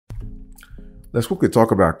Let's quickly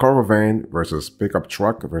talk about cargo van versus pickup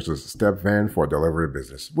truck versus step van for delivery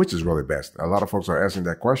business. Which is really best? A lot of folks are asking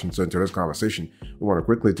that question. So in today's conversation, we want to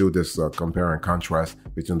quickly do this compare and contrast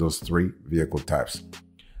between those three vehicle types.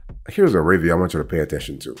 Here's a review I want you to pay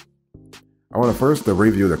attention to. I want to first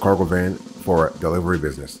review the cargo van for delivery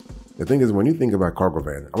business. The thing is, when you think about cargo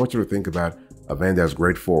van, I want you to think about a van that's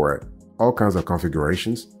great for all kinds of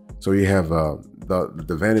configurations. So you have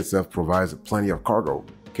the van itself provides plenty of cargo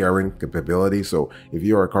carrying capability. So if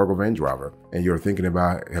you're a cargo van driver and you're thinking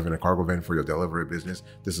about having a cargo van for your delivery business,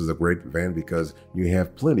 this is a great van because you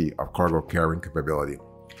have plenty of cargo carrying capability.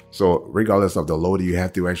 So regardless of the load you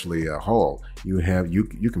have to actually haul, you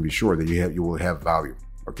can be sure that you will have value.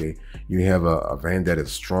 Okay, you have a van that is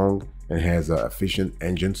strong and has efficient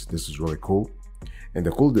engines. This is really cool. And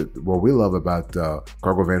what we love about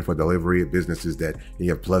cargo van for delivery business is that you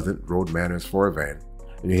have pleasant road manners for a van,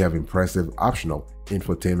 and you have impressive optional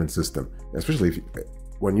infotainment system. Especially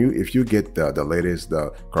if you get the latest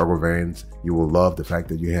cargo vans, you will love the fact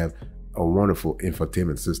that you have a wonderful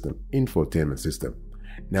infotainment system.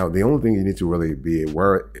 Now, the only thing you need to really be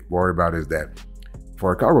worried about is that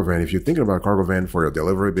for a cargo van, if you're thinking about a cargo van for your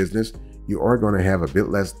delivery business, you are going to have a bit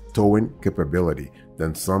less towing capability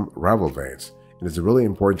than some travel vans. And it's really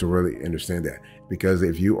important to really understand that, because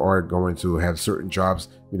if you are going to have certain jobs,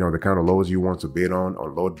 the kind of loads you want to bid on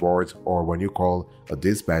load boards, or when you call a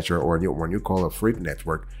dispatcher, or when you call a freight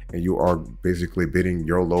network and you are basically bidding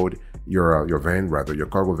your load, your van rather, your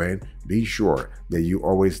cargo van, be sure that you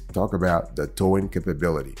always talk about the towing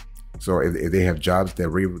capability. So if they have jobs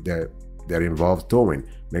that involve towing,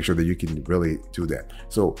 make sure that you can really do that.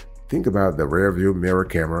 So think about the rear view mirror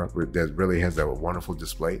camera that really has a wonderful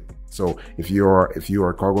display. So if you are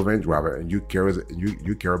a cargo van driver and you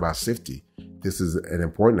care about safety, this is an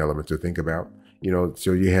important element to think about.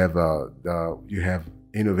 So you have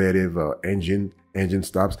innovative engine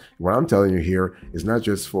stops. What I'm telling you here is not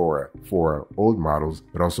just for old models,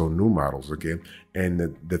 but also new models. Okay,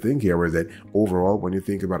 and the thing here is that overall, when you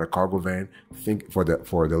think about a cargo van, think for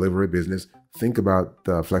a delivery business, think about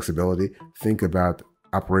the flexibility, think about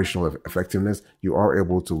operational effectiveness. You are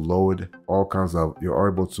able to haul all kinds of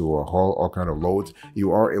loads.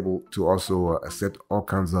 You are able to also accept all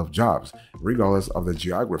kinds of jobs, regardless of the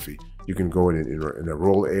geography. You can go in a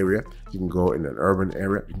rural area, you can go in an urban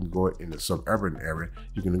area, you can go in a suburban area,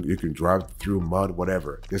 you can drive through mud,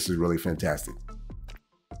 whatever. This is really fantastic.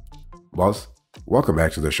 Boss, welcome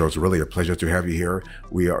back to the show. It's really a pleasure to have you here.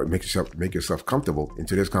 We are make yourself comfortable in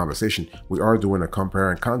today's conversation. We are doing a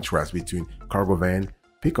compare and contrast between cargo van,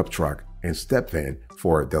 pickup truck, and step van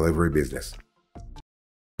for delivery business.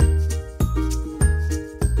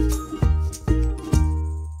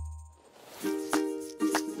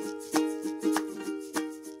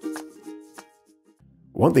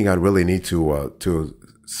 One thing I really need to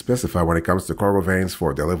specify when it comes to cargo vans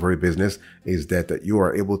for delivery business is that you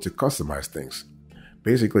are able to customize things.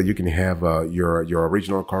 Basically, you can have your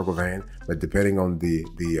original cargo van, but depending on the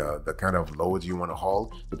kind of loads you want to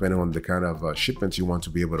haul, depending on the kind of shipments you want to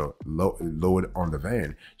be able to load on the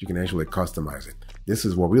van, you can actually customize it. This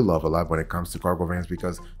is what we love a lot when it comes to cargo vans,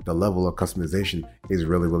 because the level of customization is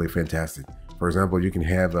really, really fantastic. For example, you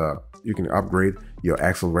can upgrade your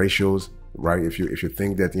axle ratios. Right, if you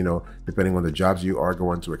think that depending on the jobs you are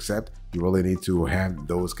going to accept, you really need to have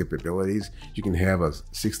those capabilities. You can have a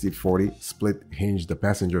 60/40 split hinge, the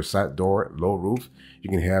passenger side door, low roof. You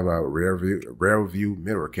can have a rear view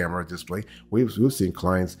mirror camera display. We've seen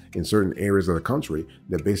clients in certain areas of the country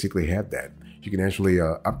that basically have that. You can actually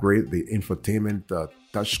upgrade the infotainment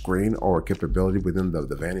touch screen or capability within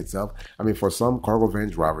the van itself. I mean, for some cargo van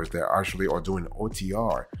drivers that actually are doing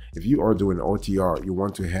OTR, if you are doing OTR, you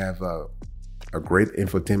want to have a great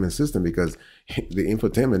infotainment system, because the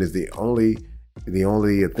infotainment is the only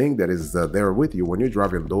thing that is there with you when you're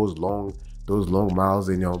driving those long miles,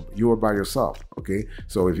 and you are by yourself. Okay,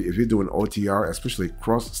 so if you're doing OTR, especially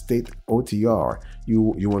cross-state OTR,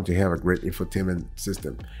 you want to have a great infotainment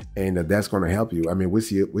system, and that's going to help you. I mean, we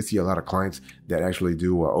see a lot of clients that actually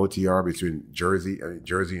do OTR between Jersey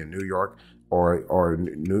and New York, or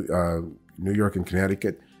New York and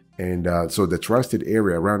Connecticut. And so the tri-state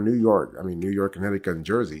area around New York, Connecticut, and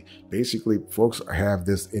Jersey, basically folks have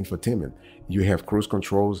this infotainment. You have cruise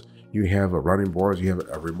controls, you have running boards, you have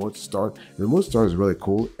a remote start. The remote start is really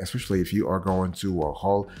cool, especially if you are going to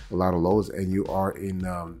haul a lot of loads and you are in,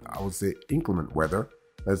 I would say, inclement weather.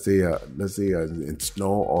 Let's say in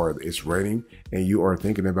snow, or it's raining, and you are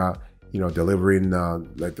thinking about delivering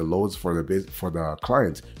like the loads for the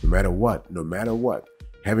clients. No matter what,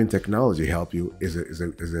 having technology help you is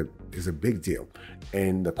a big deal.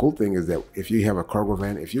 And the cool thing is that if you have a cargo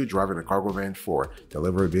van, if you're driving a cargo van for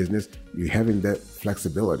delivery business, you having that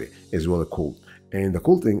flexibility is really cool. And the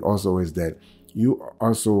cool thing also is that you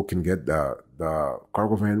also can get the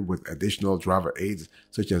cargo van with additional driver aids,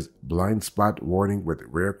 such as blind spot warning with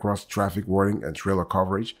rear cross traffic warning and trailer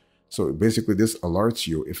coverage. So basically this alerts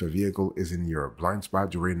you if a vehicle is in your blind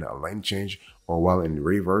spot during a lane change or while in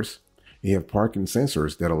reverse. You have parking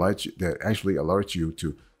sensors that actually alert you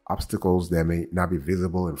to obstacles that may not be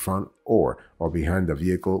visible in front or behind the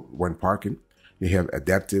vehicle when parking. You have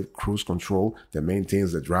adaptive cruise control that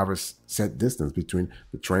maintains the driver's set distance between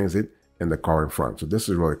the transit and the car in front. So this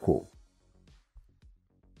is really cool.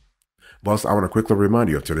 Boss, I want to quickly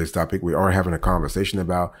remind you of today's topic. We are having a conversation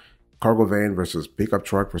about cargo van versus pickup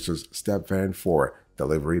truck versus step van for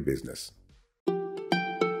delivery business.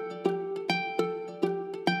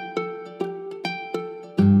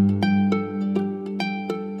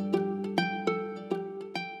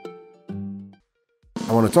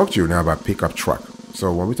 I want to talk to you now about pickup truck.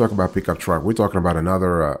 So when we talk about pickup truck, we're talking about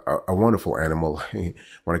another a wonderful animal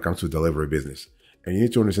when it comes to delivery business. And you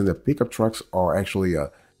need to understand that pickup trucks are actually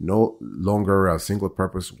no longer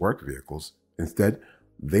single-purpose work vehicles. Instead,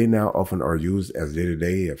 they now often are used as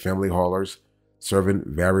day-to-day family haulers, serving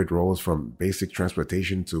varied roles from basic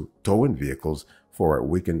transportation to towing vehicles for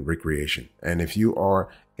weekend recreation. And if you are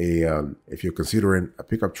if you're considering a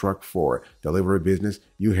pickup truck for delivery business,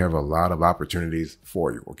 you have a lot of opportunities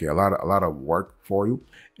for you. Okay, a lot of work for you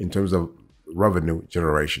in terms of revenue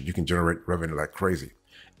generation. You can generate revenue like crazy.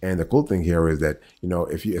 And the cool thing here is that, you know,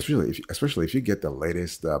 especially if you get the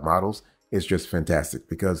latest models, it's just fantastic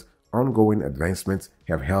because ongoing advancements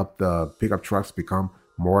have helped pickup trucks become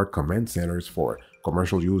more command centers for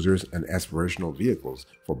commercial users and aspirational vehicles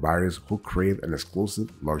for buyers who crave an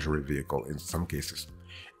exclusive luxury vehicle in some cases.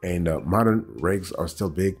 And modern rigs are still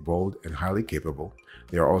big, bold, and highly capable.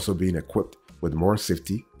 They are also being equipped with more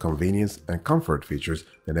safety, convenience, and comfort features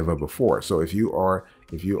than ever before. So if you are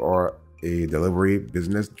a delivery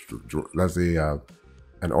business, let's say an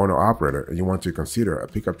owner-operator, and you want to consider a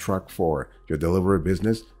pickup truck for your delivery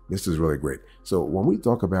business, this is really great. So when we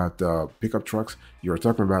talk about pickup trucks, you're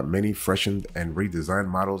talking about many freshened and redesigned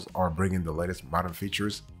models are bringing the latest modern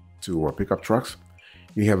features to pickup trucks.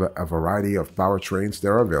 You have a variety of powertrains that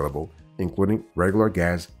are available, including regular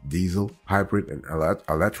gas, diesel, hybrid, and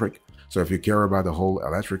electric. So if you care about the whole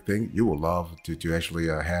electric thing, you will love to actually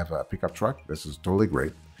have a pickup truck. This is totally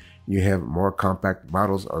great. You have more compact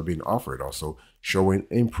models are being offered also, showing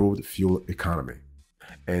improved fuel economy.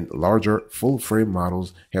 And larger full-frame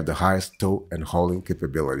models have the highest tow and hauling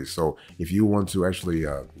capabilities. So if you want to actually,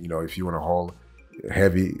 if you want to haul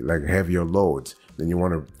heavier loads, then you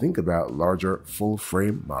want to think about larger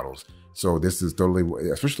full-frame models. So this is totally,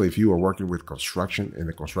 especially if you are working with construction in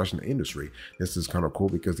the construction industry, this is kind of cool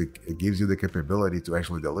because it gives you the capability to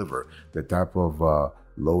actually deliver the type of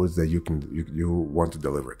loads that you want to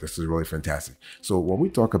deliver. This is really fantastic. So when we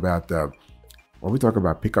talk about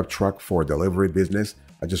pickup truck for delivery business,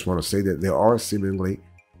 I just want to say that there are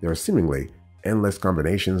seemingly endless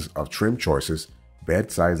combinations of trim choices,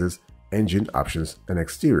 bed sizes, engine options, and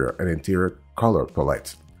exterior and interior color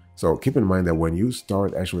palettes. So keep in mind that when you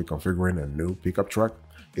start actually configuring a new pickup truck,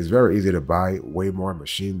 it's very easy to buy way more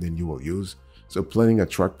machine than you will use. So planning a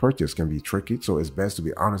truck purchase can be tricky. So it's best to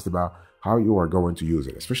be honest about how you are going to use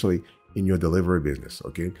it, especially in your delivery business.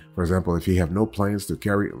 Okay. For example, if you have no plans to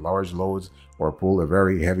carry large loads or pull a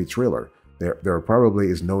very heavy trailer, there probably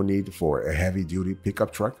is no need for a heavy duty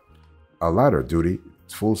pickup truck. A lighter duty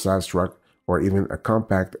full-size truck or even a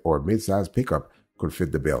compact or mid-size pickup could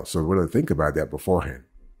fit the bill. So really think about that beforehand.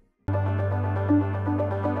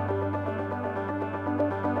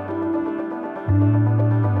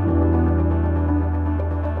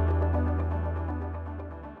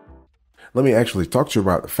 Let me actually talk to you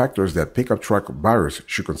about the factors that pickup truck buyers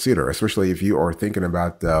should consider, especially if you are thinking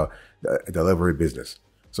about the delivery business.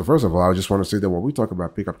 So first of all, I just want to say that when we talk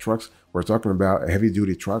about pickup trucks, we're talking about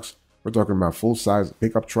heavy-duty trucks. We're talking about full-size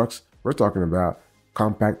pickup trucks. We're talking about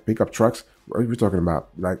compact pickup trucks. We're talking about,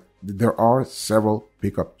 there are several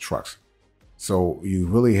pickup trucks. So you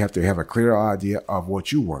really have to have a clear idea of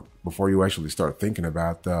what you want before you actually start thinking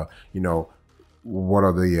about, what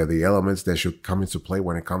are the elements that should come into play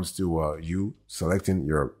when it comes to you selecting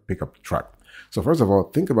your pickup truck. So first of all,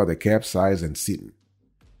 think about the cab size and seating.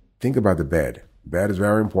 Think about the bed. Bed is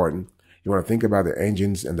very important. You want to think about the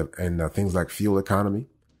engines and things like fuel economy.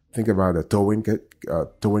 Think about the towing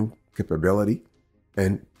capability,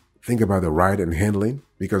 and think about the ride and handling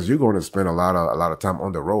because you're going to spend a lot of time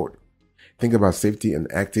on the road. Think about safety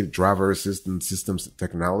and active driver assistance systems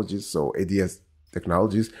technologies, so ADS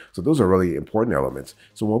technologies. So those are really important elements.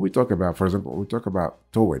 So when we talk about, for example, when we talk about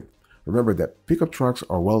towing, remember that pickup trucks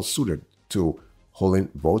are well suited to holding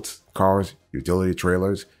boats, cars, utility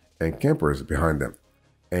trailers, and campers behind them.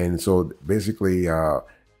 And so basically, what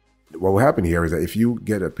will happen here is that if you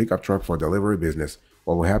get a pickup truck for delivery business,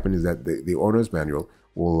 what will happen is that the owner's manual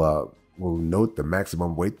will note the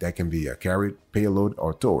maximum weight that can be carried, payload,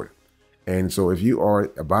 or towed. And so if you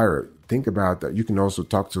are a buyer, think about that. You can also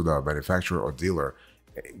talk to the manufacturer or dealer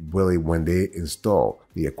really when they install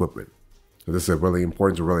the equipment. So this is really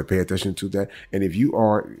important to really pay attention to that. And if you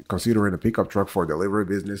are considering a pickup truck for delivery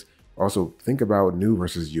business, also think about new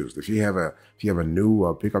versus used. If you have a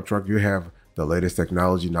new pickup truck, you have the latest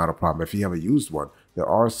technology, not a problem. If you have a used one, there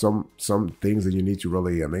are some things that you need to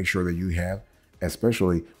really make sure that you have,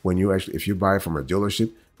 especially when if you buy from a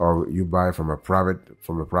dealership or you buy from a private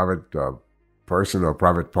person or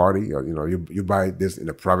private party, or you buy this in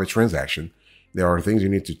a private transaction. There are things you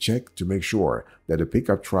need to check to make sure that the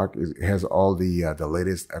pickup truck has all the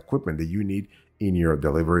latest equipment that you need in your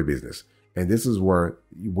delivery business. And this is where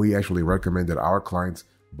we actually recommend that our clients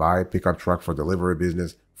buy pickup truck for delivery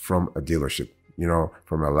business from a dealership,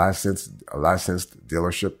 from a licensed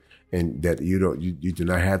dealership, and that you do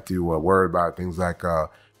not have to worry about things like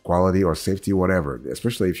quality or safety, whatever.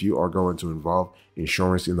 Especially if you are going to involve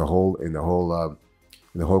insurance in the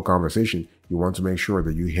whole conversation, you want to make sure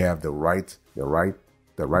that you have the right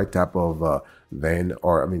type of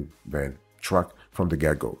truck from the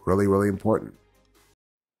get-go. Really, really important.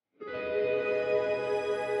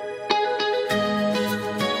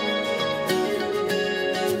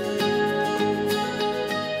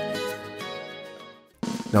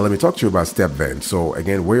 Now, let me talk to you about step van. So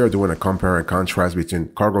again, we are doing a compare and contrast between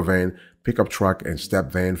cargo van, pickup truck, and step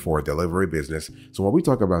van for delivery business. So when we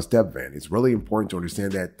talk about step van, it's really important to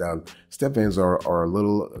understand that step vans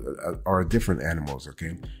are different animals,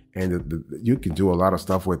 okay? And you can do a lot of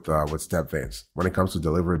stuff with step vans when it comes to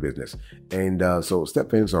delivery business. And so step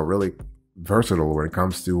vans are really versatile when it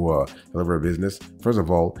comes to delivery business. First of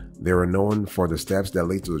all, they are known for the steps that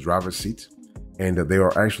lead to the driver's seat. And they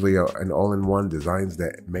are actually an all-in-one designs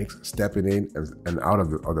that makes stepping in and out of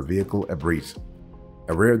the vehicle a breeze.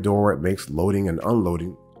 A rear door makes loading and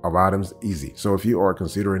unloading of items easy. So if you are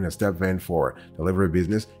considering a step van for delivery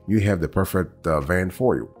business, you have the perfect van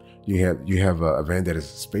for you. You have a van that is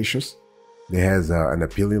spacious, that has an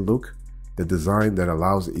appealing look, the design that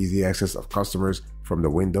allows easy access of customers from the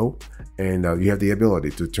window, and you have the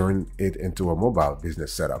ability to turn it into a mobile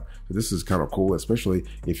business setup. So this is kind of cool, especially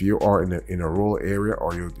if you are in a rural area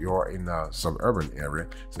or you are in some urban area,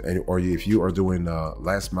 or if you are doing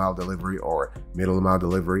last mile delivery or middle mile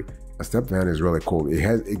delivery. A step van is really cool.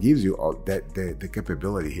 It gives you all the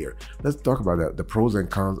capability here. Let's talk about the pros and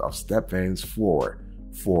cons of step vans for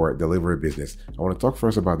delivery business. I want to talk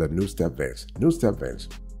first about the new step vans. New step vans.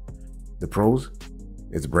 The pros,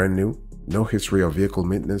 it's brand new, no history of vehicle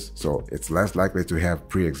maintenance, so it's less likely to have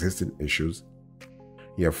pre-existing issues.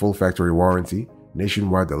 You have full factory warranty,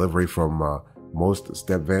 nationwide delivery from most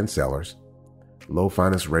step van sellers, low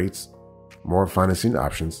finance rates, more financing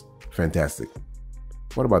options. Fantastic.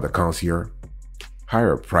 What about the cons here?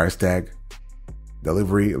 Higher price tag.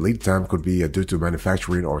 Delivery lead time could be due to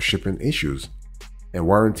manufacturing or shipping issues, and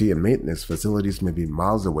warranty and maintenance facilities may be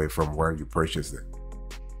miles away from where you purchased it.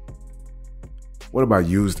 What about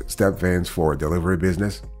used step vans for delivery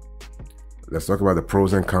business? Let's talk about the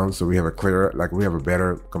pros and cons so we have a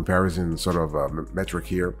better comparison sort of metric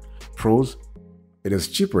here. Pros, it is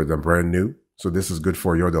cheaper than brand new, so this is good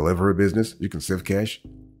for your delivery business. You can save cash.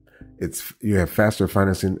 You have faster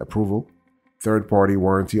financing approval, third-party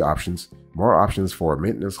warranty options, more options for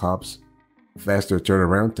maintenance hubs, faster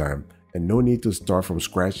turnaround time, and no need to start from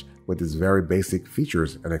scratch with its very basic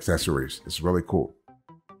features and accessories. It's really cool.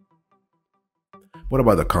 What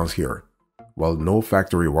about the cons here? Well, no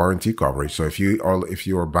factory warranty coverage. So if you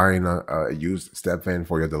are buying a used step van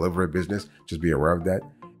for your delivery business, just be aware of that.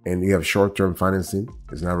 And you have short-term financing.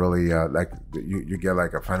 It's not really like you get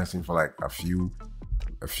like a financing for like a few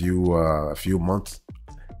months,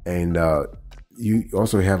 and you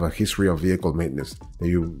also have a history of vehicle maintenance that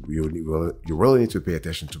you really need to pay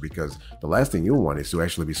attention to, because the last thing you want is to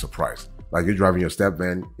actually be surprised. Like you're driving your step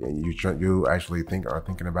van and you actually are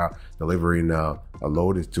thinking about delivering a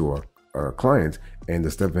load to a client, and the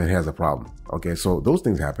step van has a problem. Okay, so those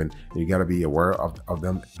things happen. And you got to be aware of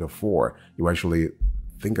them before you actually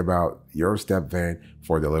think about your step van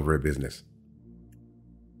for delivery business.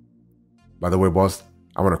 By the way, boss,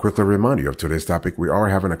 I want to quickly remind you of today's topic. We are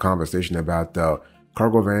having a conversation about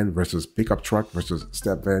cargo van versus pickup truck versus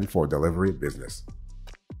step van for delivery business.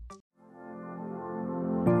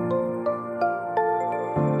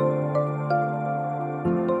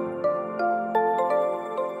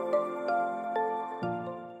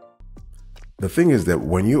 The thing is that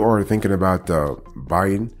when you are thinking about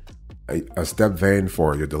buying a step van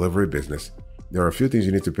for your delivery business, there are a few things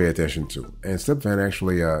you need to pay attention to. And step van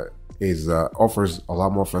actually offers a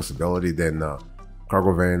lot more flexibility than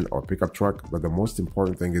cargo van or pickup truck. But the most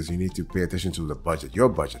important thing is you need to pay attention to the budget, your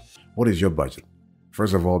budget. What is your budget?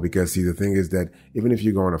 First of all, because see, the thing is that even if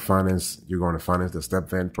you're going to finance the step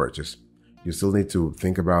van purchase, you still need to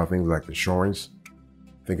think about things like insurance,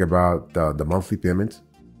 think about the monthly payment.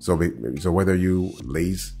 So whether you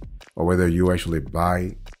lease or whether you actually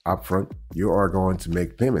buy upfront, you are going to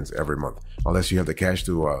make payments every month, unless you have the cash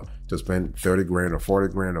to spend 30 grand or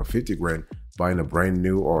 40 grand or 50 grand buying a brand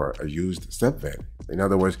new or a used step van. In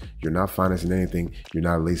other words, you're not financing anything. You're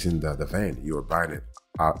not leasing the van. You are buying it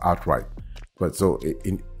outright. But so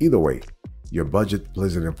in either way, your budget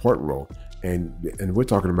plays an important role. And we're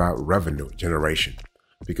talking about revenue generation.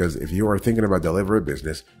 Because if you are thinking about delivery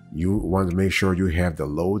business, you want to make sure you have the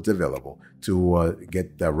loads available to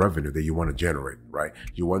get the revenue that you want to generate, right?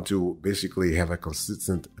 You want to basically have a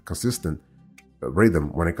consistent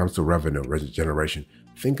rhythm when it comes to revenue generation.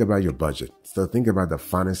 Think about your budget. So think about the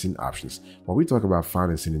financing options. When we talk about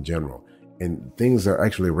financing in general, and things that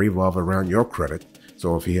actually revolve around your credit.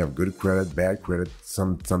 So if you have good credit, bad credit,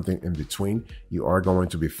 something in between, you are going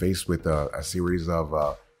to be faced with a series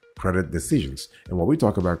of credit decisions. And when we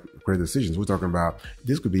talk about credit decisions, we're talking about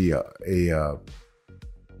this could be a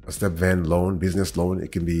step van loan, business loan.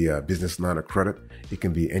 It can be a business line of credit. It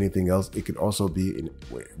can be anything else. It could also be, in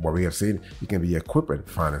what we have seen, it can be equipment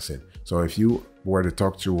financing. So if you were to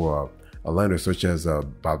talk to a lender such as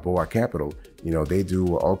Balboa Capital, they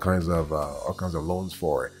do all kinds of loans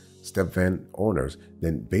for step van owners.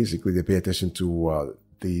 Then basically they pay attention to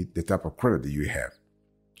the type of credit that you have.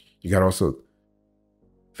 You got to also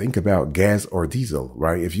think about gas or diesel,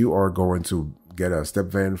 right? If you are going to get a step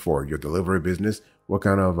van for your delivery business, what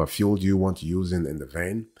kind of fuel do you want to use in the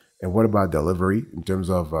van? And what about delivery in terms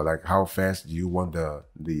of like how fast do you want the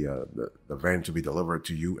van to be delivered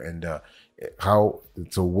to you? And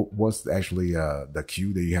what's actually the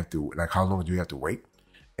queue that you have to, like how long do you have to wait?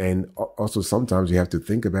 And also sometimes you have to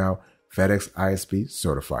think about FedEx ISP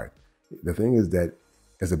certified. The thing is that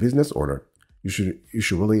as a business owner, you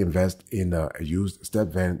should really invest in a used step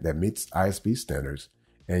van that meets ISP standards,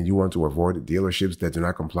 and you want to avoid dealerships that do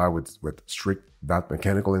not comply with strict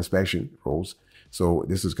mechanical inspection rules. So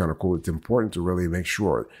this is kind of cool. It's important to really make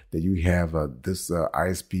sure that you have this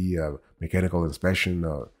ISP mechanical inspection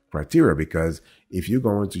criteria, because if you're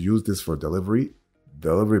going to use this for delivery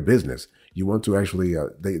business, you want to actually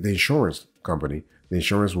the insurance company, the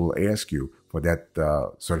insurance will ask you for that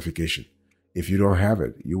certification. If you don't have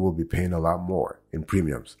it, you will be paying a lot more in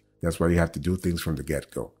premiums. That's why you have to do things from the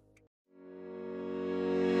get-go.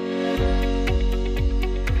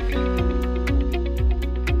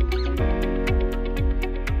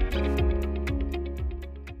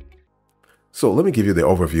 So let me give you the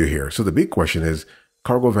overview here. So the big question is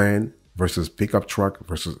cargo van versus pickup truck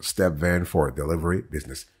versus step van for delivery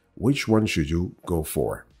business. Which one should you go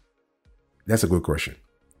for? That's a good question.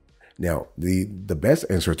 Now, the best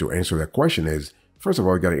answer to answer that question is, first of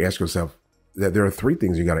all, you got to ask yourself that there are three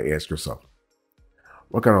things you got to ask yourself.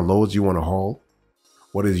 What kind of loads you want to haul?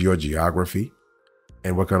 What is your geography?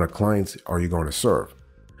 And what kind of clients are you going to serve?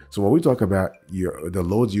 So when we talk about the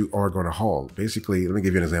loads you are going to haul, basically, let me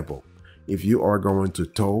give you an example. If you are going to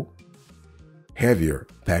tow heavier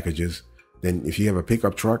packages, then if you have a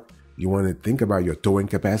pickup truck, you want to think about your towing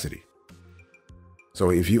capacity. So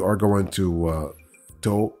if you are going to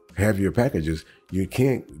tow heavier packages, you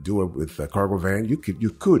can't do it with a cargo van. You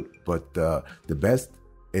could, but the best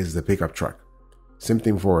is the pickup truck. Same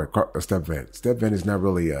thing for a step van. Step van is not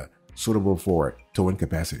really suitable for towing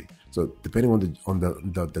capacity. So depending on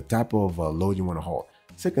the type of load you want to haul.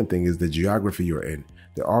 Second thing is the geography you're in.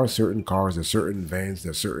 There are certain cars, there are certain vans,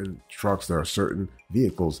 there are certain trucks, there are certain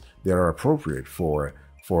vehicles that are appropriate for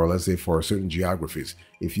let's say for certain geographies.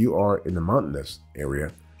 If you are in the mountainous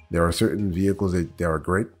area, there are certain vehicles that are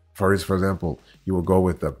great. For example, you will go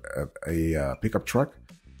with a pickup truck.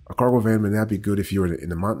 A cargo van may not be good if you're in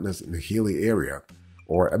the mountainous, in the hilly area.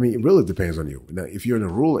 Or, I mean, it really depends on you. Now, if you're in a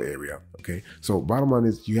rural area, okay? So bottom line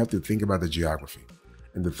is you have to think about the geography.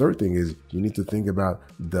 And the third thing is you need to think about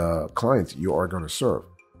the clients you are going to serve.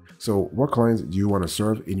 So what clients do you want to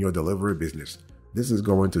serve in your delivery business? This is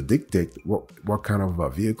going to dictate what kind of a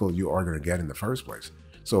vehicle you are going to get in the first place.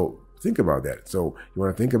 So think about that. So you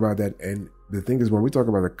want to think about that. And the thing is, when we talk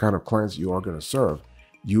about the kind of clients you are going to serve,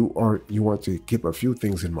 you want to keep a few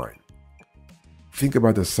things in mind. Think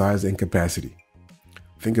about the size and capacity.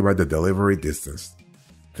 Think about the delivery distance.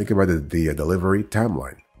 Think about the delivery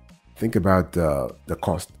timeline. Think about the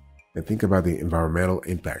cost, and think about the environmental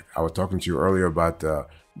impact. I was talking to you earlier about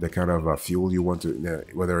the kind of fuel you want to,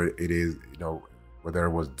 whether it is, whether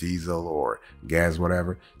it was diesel or gas,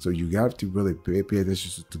 whatever. So you have to really pay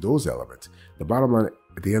attention to those elements. The bottom line,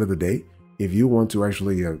 at the end of the day, if you want to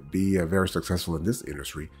actually be very successful in this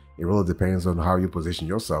industry, it really depends on how you position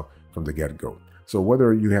yourself from the get-go. So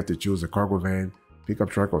whether you have to choose a cargo van, pickup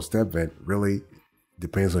truck, or step van really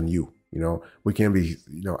depends on you. We can be,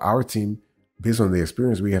 our team, based on the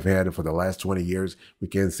experience we have had for the last 20 years, we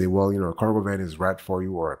can say, well, a cargo van is right for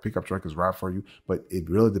you or a pickup truck is right for you, but it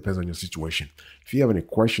really depends on your situation. If you have any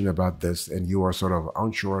question about this and you are sort of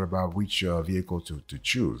unsure about which vehicle to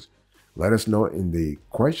choose, let us know in the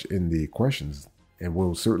questions, and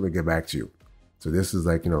we'll certainly get back to you. So this is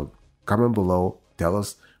like, comment below, tell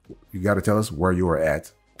us, you got to tell us where you are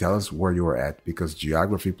at. Tell us where you are at, because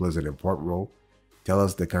geography plays an important role. Tell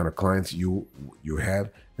us the kind of clients you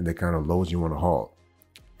have and the kind of loads you want to haul.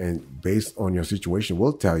 And based on your situation,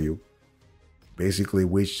 we'll tell you basically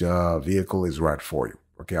which vehicle is right for you.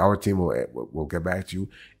 Okay, our team will get back to you.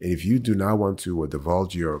 And if you do not want to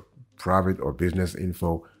divulge your private or business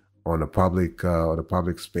info on a public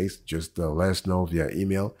space, just let us know via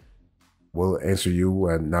email. We'll answer you,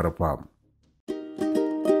 and not a problem.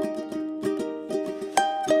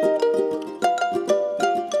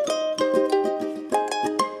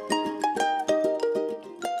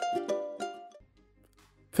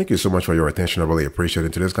 Thank you so much for your attention. I really appreciate it.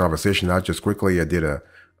 In today's conversation, I did a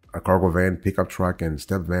cargo van, pickup truck, and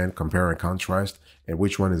step van, compare and contrast, and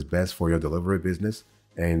which one is best for your delivery business.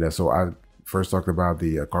 And so I first talked about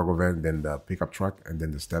the cargo van, then the pickup truck, and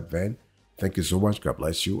then the step van. Thank you so much. God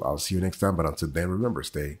bless you. I'll see you next time. But until then, remember,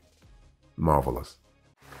 stay marvelous.